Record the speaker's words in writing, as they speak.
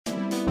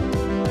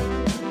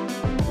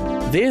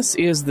This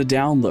is the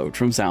download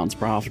from Sounds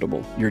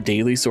Profitable, your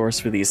daily source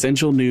for the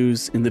essential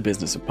news in the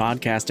business of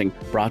podcasting,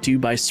 brought to you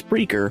by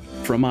Spreaker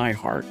from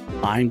iHeart.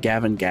 I'm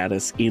Gavin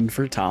Gaddis, in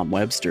for Tom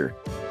Webster.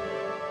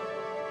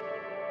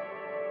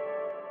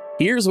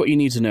 Here's what you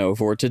need to know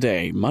for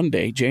today,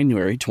 Monday,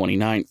 January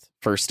 29th.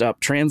 First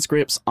up,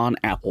 transcripts on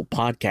Apple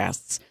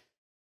Podcasts.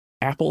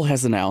 Apple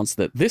has announced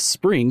that this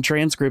spring,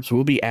 transcripts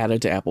will be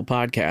added to Apple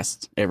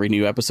Podcasts. Every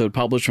new episode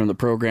published from the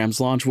program's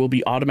launch will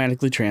be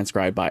automatically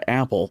transcribed by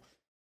Apple.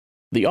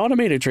 The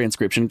automated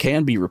transcription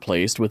can be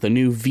replaced with a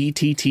new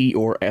VTT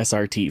or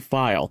SRT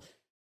file.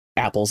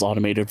 Apple's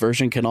automated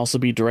version can also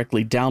be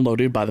directly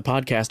downloaded by the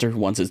podcaster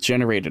once it's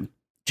generated.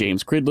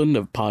 James Cridland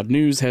of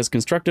PodNews has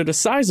constructed a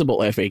sizable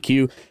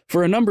FAQ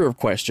for a number of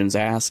questions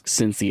asked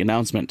since the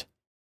announcement.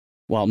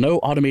 While no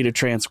automated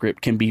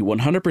transcript can be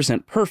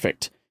 100%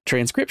 perfect,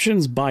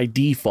 transcriptions by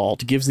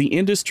default gives the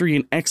industry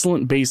an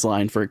excellent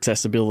baseline for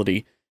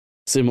accessibility.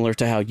 Similar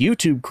to how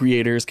YouTube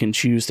creators can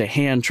choose to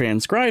hand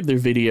transcribe their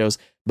videos,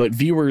 but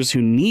viewers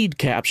who need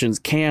captions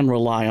can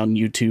rely on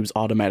YouTube's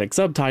automatic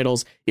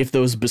subtitles if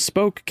those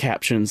bespoke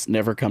captions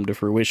never come to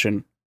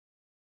fruition.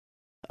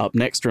 Up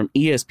next from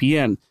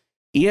ESPN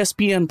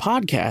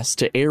podcasts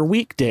to air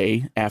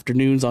weekday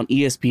afternoons on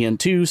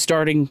ESPN2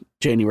 starting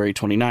January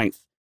 29th.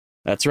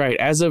 That's right,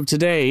 as of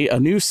today, a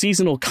new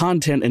seasonal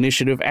content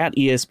initiative at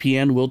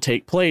ESPN will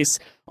take place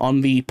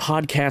on the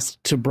podcast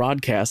to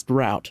broadcast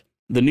route.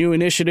 The new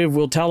initiative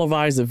will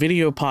televise a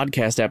video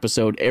podcast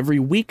episode every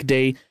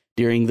weekday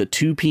during the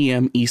 2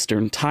 p.m.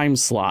 Eastern time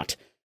slot.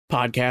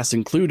 Podcasts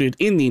included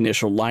in the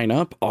initial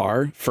lineup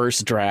are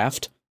First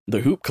Draft,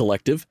 The Hoop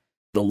Collective,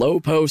 The Low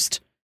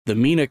Post, The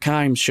Mina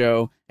Kimes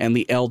Show, and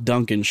The Elle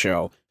Duncan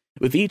Show,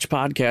 with each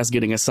podcast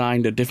getting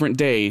assigned a different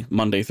day,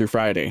 Monday through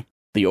Friday.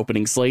 The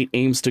opening slate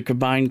aims to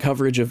combine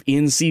coverage of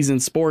in-season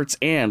sports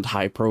and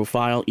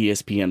high-profile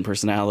ESPN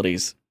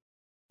personalities.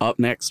 Up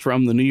next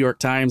from the New York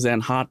Times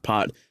and Hot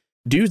Pod,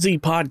 Dudesy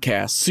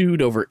Podcast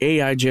sued over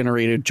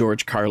AI-generated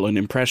George Carlin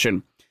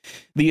impression.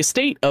 The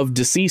estate of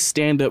deceased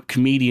stand-up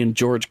comedian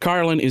George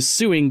Carlin is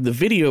suing the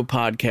video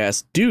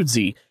podcast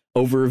Dudesy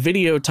over a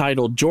video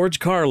titled George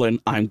Carlin,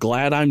 I'm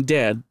Glad I'm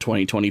Dead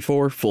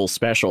 2024 Full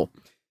Special.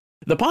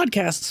 The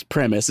podcast's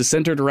premise is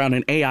centered around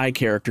an AI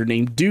character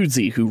named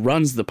Dudesy who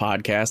runs the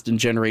podcast and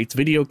generates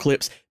video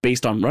clips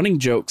based on running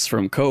jokes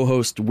from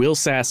co-host Will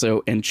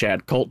Sasso and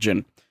Chad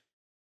Kultgen.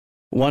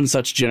 One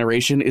such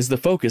generation is the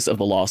focus of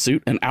the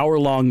lawsuit, an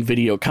hour-long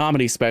video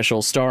comedy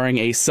special starring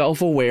a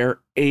self-aware,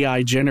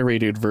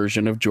 AI-generated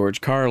version of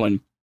George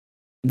Carlin.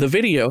 The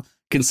video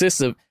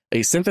consists of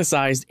a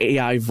synthesized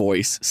AI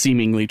voice,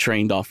 seemingly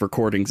trained off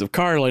recordings of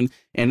Carlin,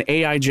 and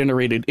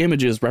AI-generated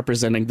images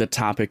representing the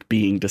topic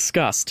being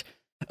discussed.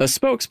 A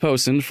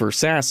spokesperson for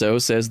Sasso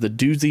says the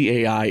Dudesy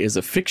AI is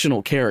a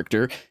fictional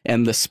character,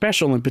 and the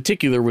special in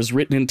particular was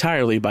written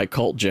entirely by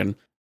Kultgen.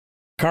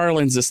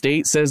 Carlin's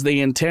estate says they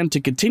intend to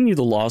continue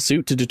the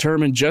lawsuit to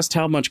determine just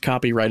how much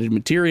copyrighted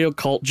material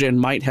Kultgen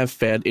might have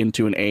fed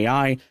into an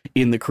AI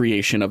in the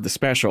creation of the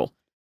special.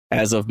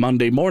 As of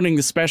Monday morning,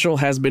 the special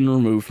has been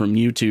removed from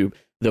YouTube,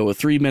 though a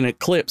 3-minute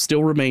clip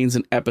still remains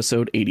in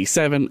episode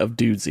 87 of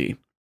Dudesy.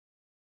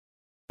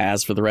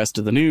 As for the rest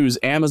of the news,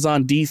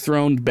 Amazon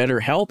dethroned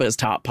BetterHelp as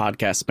top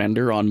podcast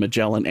spender on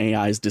Magellan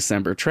AI's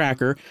December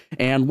tracker,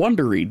 and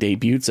Wondery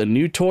debuts a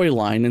new toy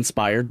line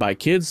inspired by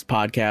kids'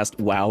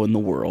 podcast Wow in the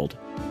World.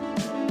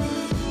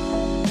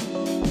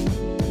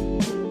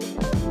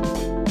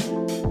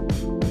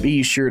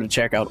 Be sure to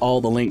check out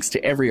all the links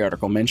to every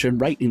article mentioned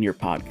right in your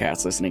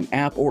podcast listening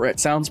app or at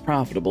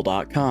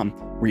soundsprofitable.com,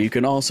 where you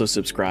can also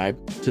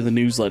subscribe to the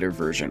newsletter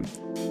version.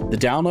 The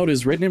download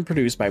is written and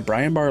produced by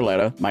Brian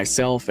Barletta,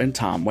 myself, and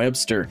Tom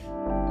Webster.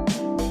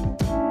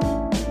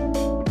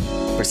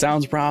 For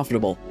Sounds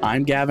Profitable,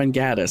 I'm Gavin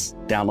Gaddis.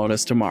 Download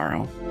us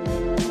tomorrow.